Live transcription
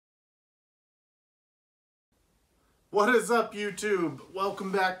What is up, YouTube?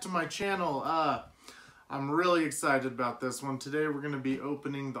 Welcome back to my channel. I'm really excited about this one. Today we're going to be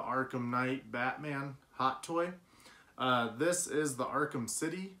opening the Arkham Knight Batman hot toy. This is the Arkham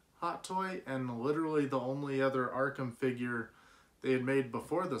City hot toy and literally the only other Arkham figure they had made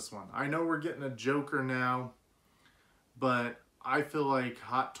before this one. I know we're getting a Joker now, but I feel like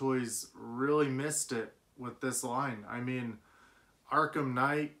Hot Toys really missed it with this line. I mean, Arkham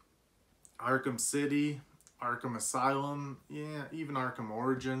Knight, Arkham City, Arkham Asylum, yeah, even Arkham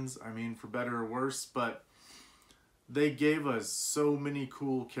Origins, I mean, for better or worse, but they gave us so many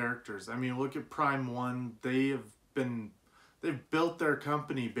cool characters. I mean, look at Prime 1. They've built their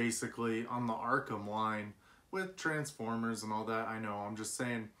company basically on the Arkham line with Transformers and all that. I know, I'm just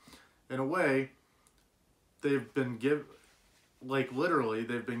saying, in a way, they've been literally,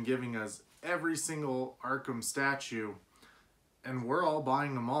 they've been giving us every single Arkham statue. And we're all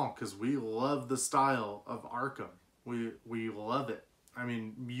buying them all because we love the style of Arkham. We love it. I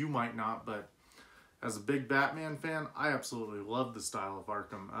mean, you might not, but as a big Batman fan, I absolutely love the style of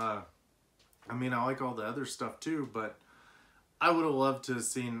Arkham. I mean, I like all the other stuff too, but I would have loved to have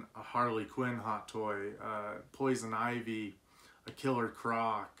seen a Harley Quinn hot toy, Poison Ivy, a Killer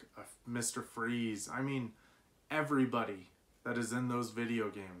Croc, a Mr. Freeze. I mean, everybody that is in those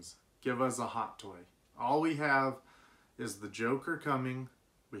video games, give us a hot toy. All we have is the Joker coming.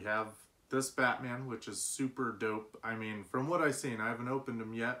 We have this Batman, which is super dope. I mean, from what I've seen, I haven't opened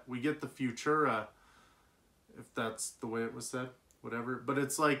them yet. We get the Futura, if that's the way it was said, whatever. But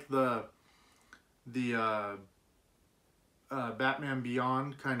it's like the Batman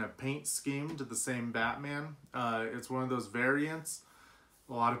Beyond kind of paint scheme to the same Batman. It's one of those variants.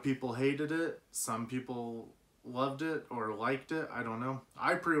 A lot of people hated it. Some people loved it or liked it. I don't know.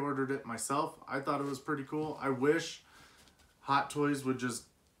 I pre-ordered it myself. I thought it was pretty cool. I wish Hot Toys would just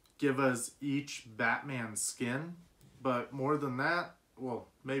give us each Batman skin, but more than that, well,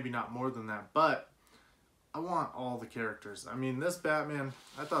 maybe not more than that, but I want all the characters. I mean, this Batman,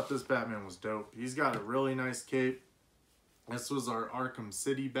 I thought this Batman was dope. He's got a really nice cape. This was our Arkham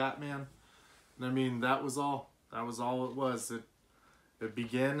City Batman. And I mean, that was all. That was all it was. It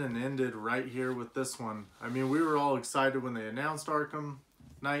began and ended right here with this one. I mean, we were all excited when they announced Arkham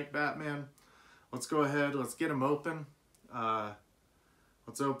Knight Batman. Let's go ahead. Let's get him open.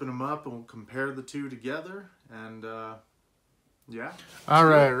 Let's open them up and we'll compare the two together, and yeah. All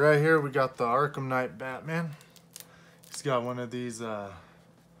right here we got the Arkham Knight Batman. He's got one of these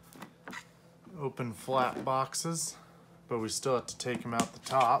open flat boxes, but we still have to take him out the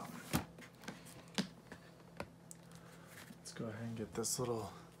top. Let's go ahead and get this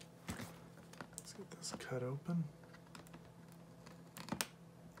let's get this cut open.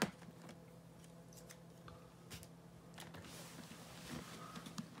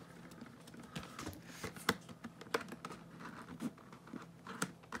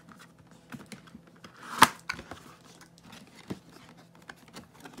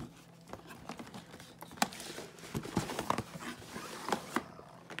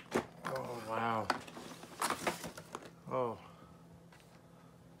 Wow. Oh.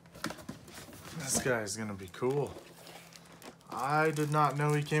 This guy's gonna be cool. I did not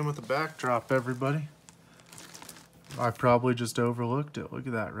know he came with a backdrop, everybody. I probably just overlooked it. Look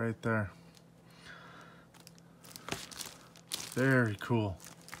at that right there. Very cool.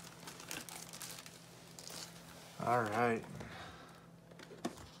 All right.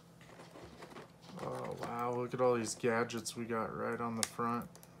 Oh, wow. Look at all these gadgets we got right on the front.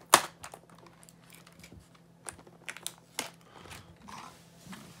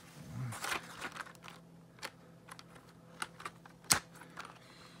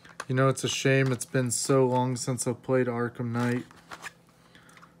 You know, it's a shame it's been so long since I played Arkham Knight.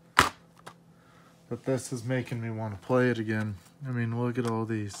 But this is making me want to play it again. I mean, look at all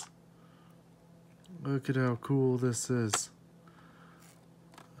these. Look at how cool this is.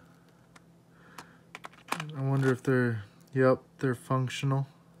 I wonder if they're, yep, they're functional.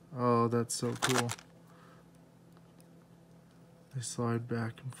 Oh, that's so cool. They slide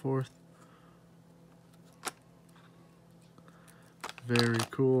back and forth. Very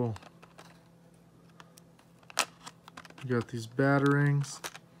cool. You got these batarangs.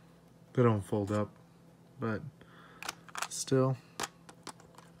 They don't fold up, but still.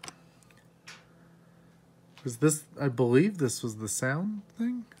 Is this, I believe this was the sound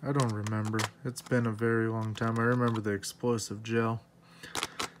thing? I don't remember. It's been a very long time. I remember the explosive gel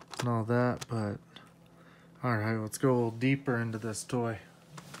and all that, but all right, let's go a little deeper into this toy.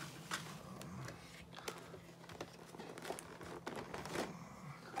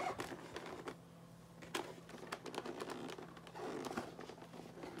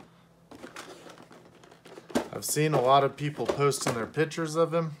 I've seen a lot of people posting their pictures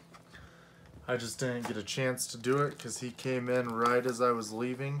of him. I just didn't get a chance to do it because he came in right as I was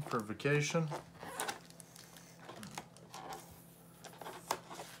leaving for vacation.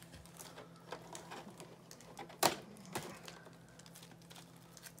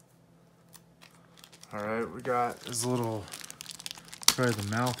 Alright, we got his little, probably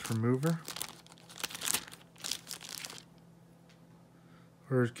the mouth remover.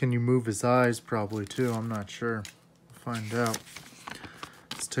 Or can you move his eyes probably too? I'm not sure. We'll find out.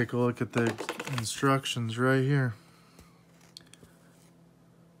 Let's take a look at the instructions right here.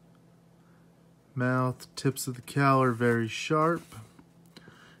 Mouth, tips of the cowl are very sharp.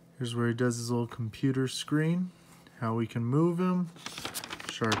 Here's where he does his little computer screen. How we can move him.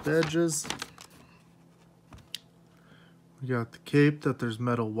 Sharp edges. We got the cape that there's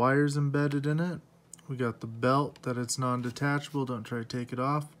metal wires embedded in it. We got the belt that it's non-detachable. Don't try to take it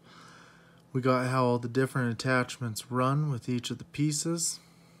off. We got how all the different attachments run with each of the pieces.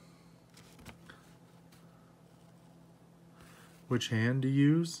 Which hand to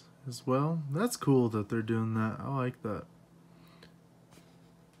use as well. That's cool that they're doing that. I like that.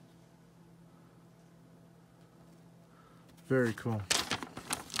 Very cool.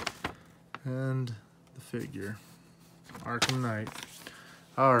 And the figure. Arkham Knight.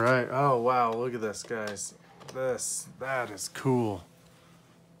 Alright. Oh, wow. Look at this, guys. That is cool.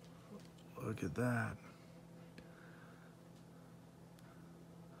 Look at that.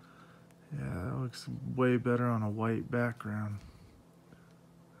 Yeah, that looks way better on a white background.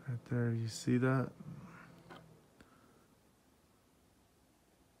 Right there, you see that?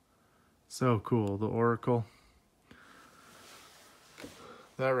 So cool, the Oracle.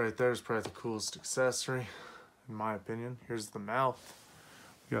 That right there is probably the coolest accessory, in my opinion. Here's the mouth.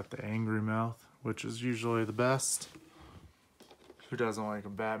 We got the angry mouth, which is usually the best. Who doesn't like a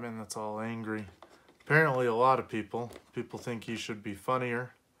Batman that's all angry? Apparently a lot of people think he should be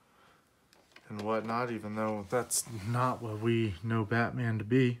funnier and whatnot, even though that's not what we know Batman to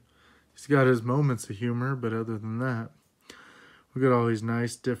be. He's got his moments of humor, but other than that, we got all these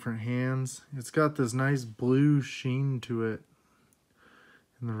nice different hands. It's got this nice blue sheen to it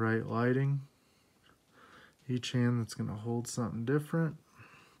in the right lighting. Each hand that's going to hold something different.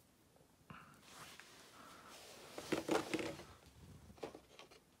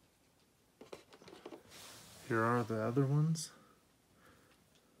 Here are the other ones.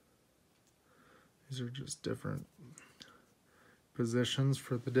 These are just different positions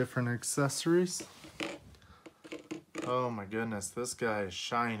for the different accessories. Oh my goodness, this guy is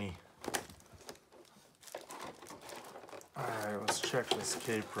shiny. Alright, let's check this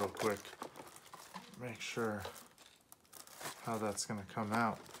cape real quick. Make sure how that's gonna come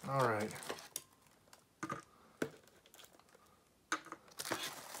out. Alright.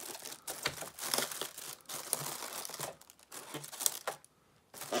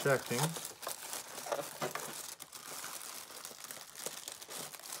 Checking.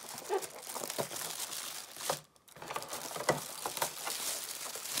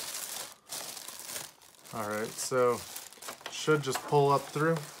 Alright, so should just pull up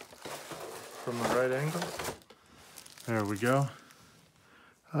through from the right angle. There we go.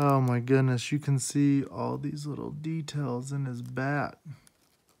 Oh my goodness, you can see all these little details in his bat.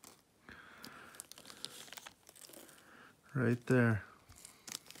 Right there.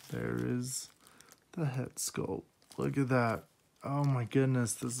 There is the head sculpt. Look at that. Oh my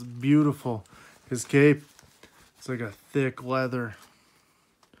goodness, this is beautiful. His cape, it's like a thick leather.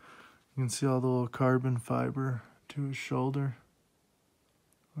 You can see all the little carbon fiber to his shoulder.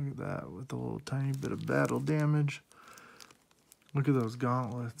 Look at that with a little tiny bit of battle damage. Look at those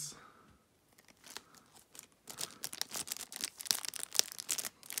gauntlets.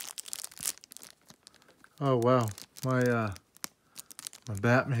 Oh wow, my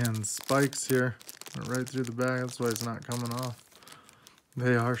Batman spikes here went right through the back. That's why it's not coming off.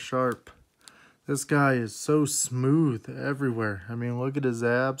 They are sharp. This guy is so smooth everywhere. I mean, look at his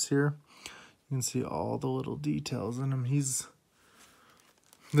abs here. You can see all the little details in him.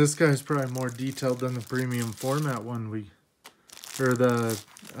 This guy's probably more detailed than the premium format one or the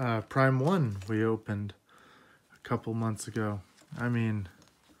Prime 1 we opened a couple months ago. I mean,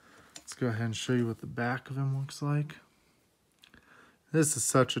 let's go ahead and show you what the back of him looks like. This is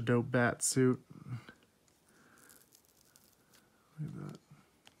such a dope bat suit. Look at that.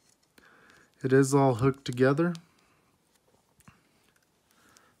 It is all hooked together.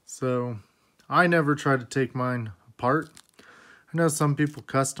 So I never try to take mine apart. I know some people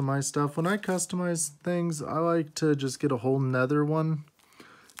customize stuff. When I customize things, I like to just get a whole nether one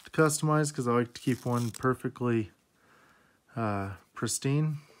to customize because I like to keep one perfectly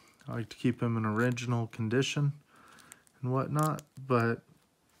pristine. I like to keep him in original condition and whatnot, but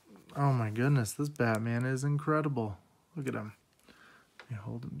oh my goodness, this Batman is incredible. Look at him. Let me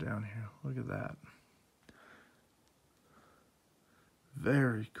hold him down here. Look at that.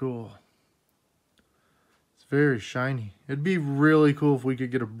 Very cool. It's very shiny. It'd be really cool if we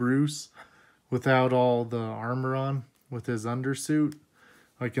could get a Bruce without all the armor on, with his undersuit,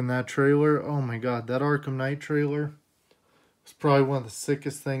 like in that trailer. Oh my god, that Arkham Knight trailer was probably one of the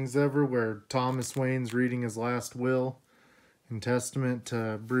sickest things ever, where Thomas Wayne's reading his last will and testament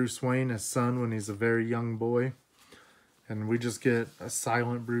to Bruce Wayne, his son, when he's a very young boy. And we just get a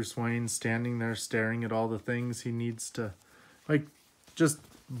silent Bruce Wayne standing there staring at all the things he needs to, like, just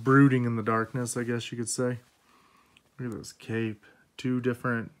brooding in the darkness, I guess you could say. Look at this cape. 2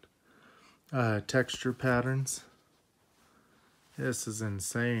 different texture patterns. This is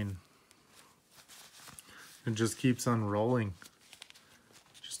insane. It just keeps unrolling.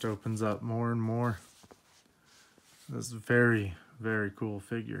 Just opens up more and more. This is a very, very cool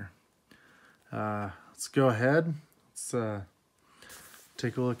figure. Let's go ahead. Let's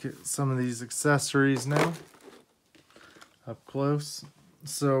take a look at some of these accessories now. Up close.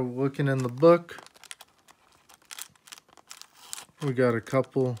 So looking in the book, we got a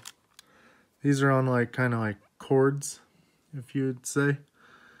couple. These are on like kind of like cords, if you would say.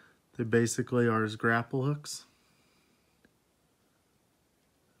 They basically are his grapple hooks.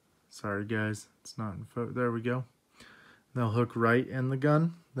 Sorry guys, it's not in photo. There we go. They'll hook right in the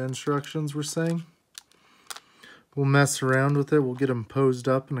gun, the instructions were saying. We'll mess around with it. We'll get them posed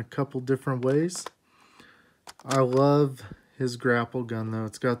up in a couple different ways. I love his grapple gun though.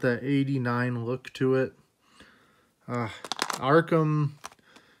 It's got that 89 look to it. Arkham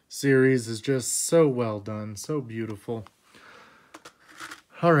series is just so well done, so beautiful.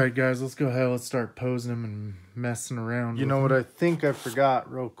 Alright guys, let's go ahead, let's start posing him and messing around. You know what I think I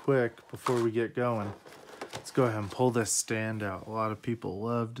forgot real quick before we get going? Let's go ahead and pull this stand out. A lot of people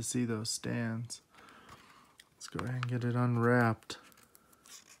love to see those stands. Let's go ahead and get it unwrapped.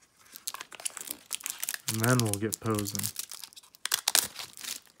 And then we'll get posing.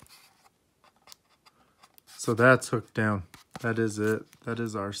 So that's hooked down. That is it. That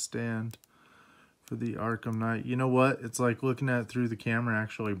is our stand for the Arkham Knight. You know what? It's like looking at it through the camera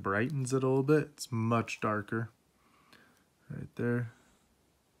actually brightens it a little bit. It's much darker. Right there.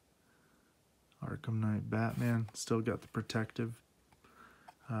 Arkham Knight Batman. Still got the protective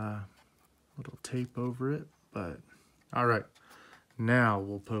little tape over it. But, alright. Now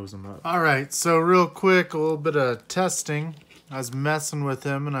we'll pose him up. Alright, so real quick, a little bit of testing. I was messing with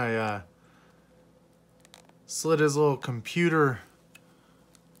him and I slid his little computer,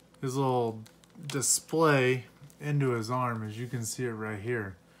 his little display into his arm. As you can see it right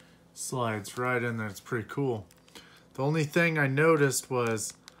here. Slides right in there. It's pretty cool. The only thing I noticed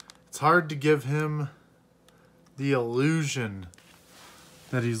was it's hard to give him the illusion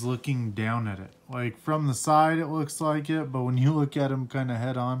that he's looking down at it. Like from the side it looks like it, but when you look at him kind of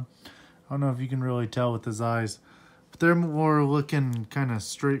head on, I don't know if you can really tell with his eyes, but they're more looking kind of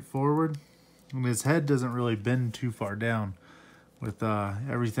straight forward. And his head doesn't really bend too far down with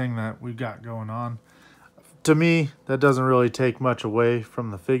everything that we've got going on. To me, that doesn't really take much away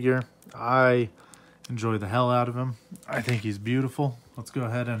from the figure. I enjoy the hell out of him. I think he's beautiful. Let's go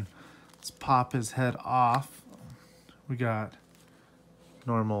ahead and let's pop his head off. We got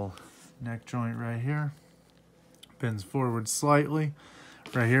normal neck joint right here. Bends forward slightly.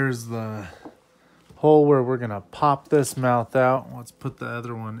 Right here is the hole where we're gonna pop this mouth out. Let's put the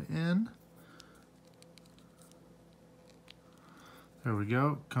other one in. There we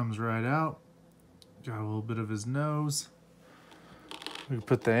go. Comes right out. Got a little bit of his nose. We can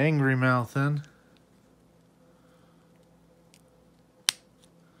put the angry mouth in.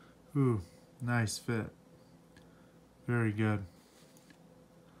 Ooh, nice fit. Very good.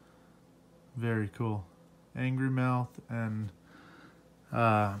 Very cool. Angry mouth and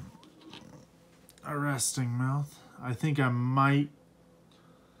a resting mouth. I think I might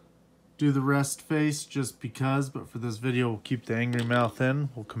do the rest face just because, but for this video we'll keep the angry mouth in.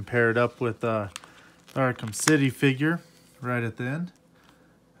 We'll compare it up with the Arkham City figure right at the end.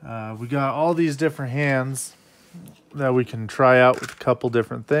 We got all these different hands that we can try out with a couple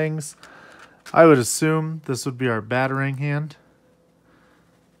different things. I would assume this would be our battering hand.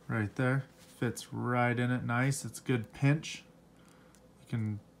 Right there. Fits right in it nice. It's a good pinch.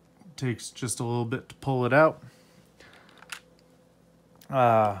 Takes just a little bit to pull it out.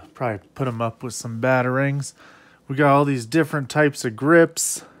 Probably put them up with some batterings. We got all these different types of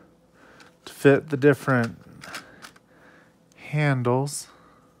grips to fit the different handles.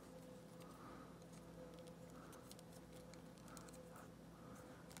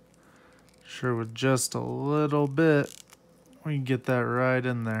 sure with just a little bit, we can get that right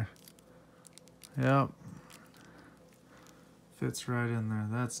in there. Yep. Fits right in there.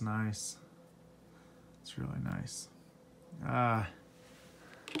 That's nice. It's really nice. I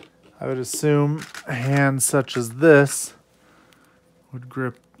would assume a hand such as this would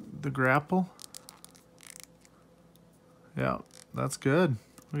grip the grapple. Yeah, that's good.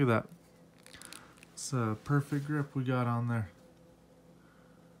 Look at that. It's a perfect grip we got on there.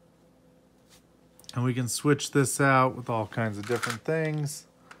 And we can switch this out with all kinds of different things.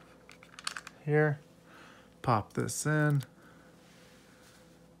 Here, pop this in.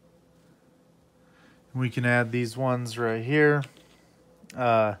 We can add these ones right here,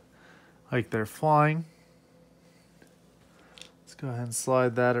 like they're flying. Let's go ahead and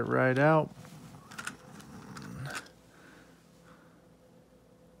slide that right out.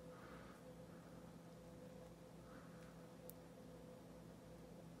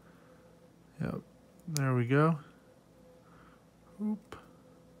 Yep, there we go. Oop.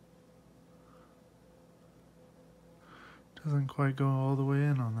 Doesn't quite go all the way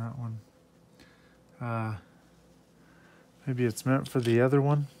in on that one. Maybe it's meant for the other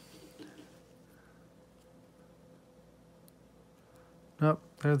one. Nope,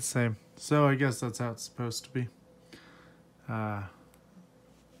 they're the same. So I guess that's how it's supposed to be.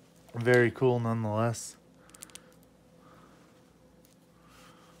 Very cool nonetheless.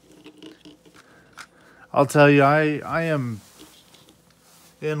 I'll tell you, I am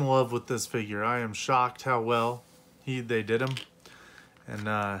in love with this figure. I am shocked how well they did him.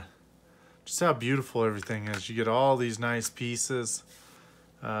 And just how beautiful everything is. You get all these nice pieces.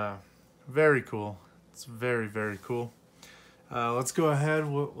 Very cool. It's very, very cool. Let's go ahead.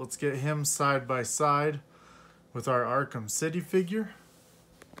 Let's get him side by side with our Arkham City figure.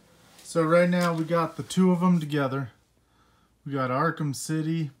 So right now we got the two of them together. We got Arkham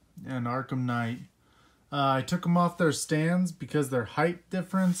City and Arkham Knight. I took them off their stands because their height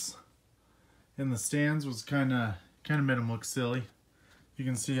difference in the stands was kind of made them look silly. You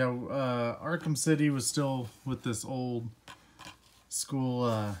can see how Arkham City was still with this old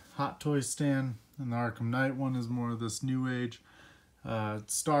school hot toy stand, and the Arkham Knight one is more of this new age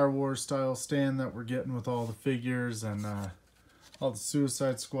Star Wars style stand that we're getting with all the figures and all the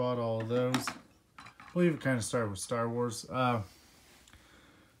Suicide Squad, all of those. I believe it kind of started with Star Wars.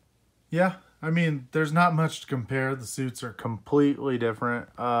 Yeah, I mean, there's not much to compare. The suits are completely different.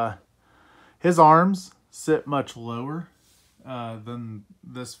 His arms sit much lower than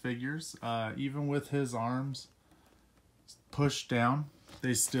this figure's. Even with his arms pushed down,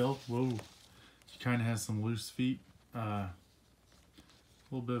 they still, whoa, he kind of has some loose feet. A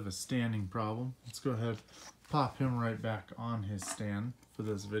little bit of a standing problem. Let's go ahead, pop him right back on his stand for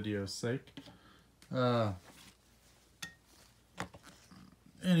this video's sake.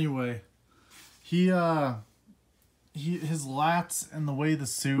 Anyway, his lats and the way the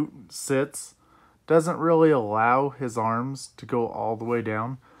suit sits doesn't really allow his arms to go all the way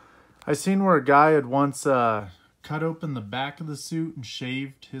down. I seen where a guy had once cut open the back of the suit and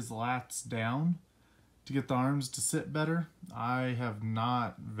shaved his lats down to get the arms to sit better. I have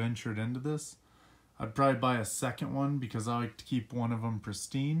not ventured into this. I'd probably buy a second one because I like to keep one of them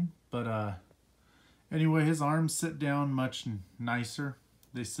pristine. But anyway, his arms sit down much nicer.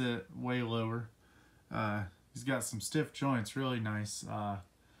 They sit way lower. He's got some stiff joints, really nice.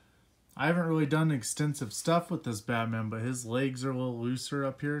 I haven't really done extensive stuff with this Batman, but his legs are a little looser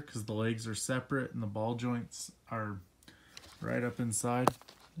up here because the legs are separate and the ball joints are right up inside,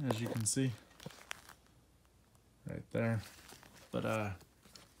 as you can see. Right there. But,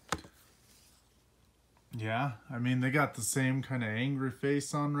 yeah, I mean, they got the same kind of angry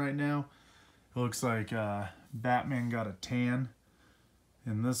face on right now. It looks like Batman got a tan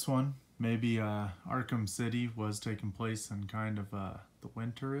in this one. Maybe Arkham City was taking place in kind of the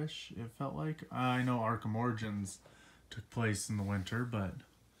winter-ish, it felt like. I know Arkham Origins took place in the winter, but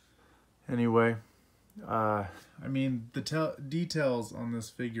anyway. I mean, the details on this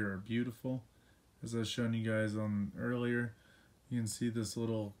figure are beautiful. As I was showing you guys on earlier, you can see this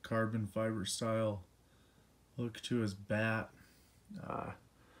little carbon fiber style look to his bat.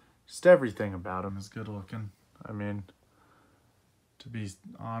 Just everything about him is good looking. I mean, to be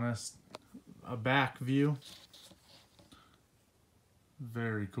honest, a back view,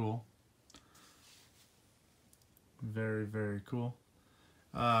 very cool. Very, very cool.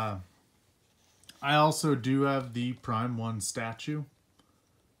 I also do have the Prime 1 statue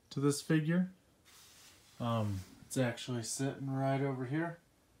to this figure. It's actually sitting right over here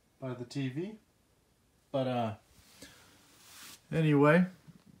by the TV. But anyway,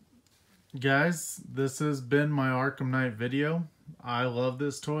 guys, this has been my Arkham Knight video. I love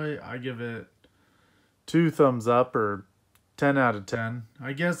this toy. I give it 2 thumbs up, or 10 out of 10.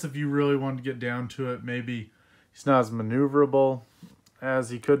 I guess if you really want to get down to it, maybe he's not as maneuverable as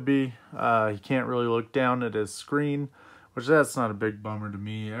he could be. He can't really look down at his screen, which that's not a big bummer to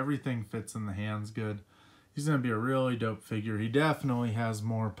me. Everything fits in the hands good. He's going to be a really dope figure. He definitely has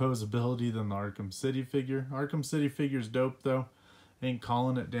more posability than the Arkham City figure. Arkham City figure's dope though. Ain't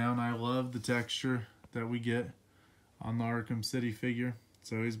calling it down. I love the texture that we get on the Arkham City figure.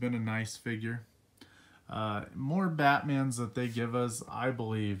 So he's been a nice figure. More Batmans that they give us, I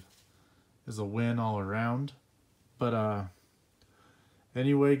believe, is a win all around. But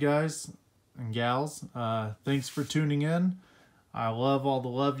anyway, guys and gals, thanks for tuning in. I love all the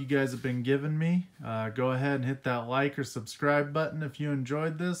love you guys have been giving me. Go ahead and hit that like or subscribe button if you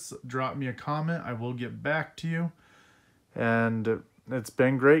enjoyed this. Drop me a comment. I will get back to you. And it's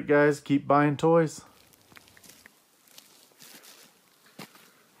been great, guys. Keep buying toys.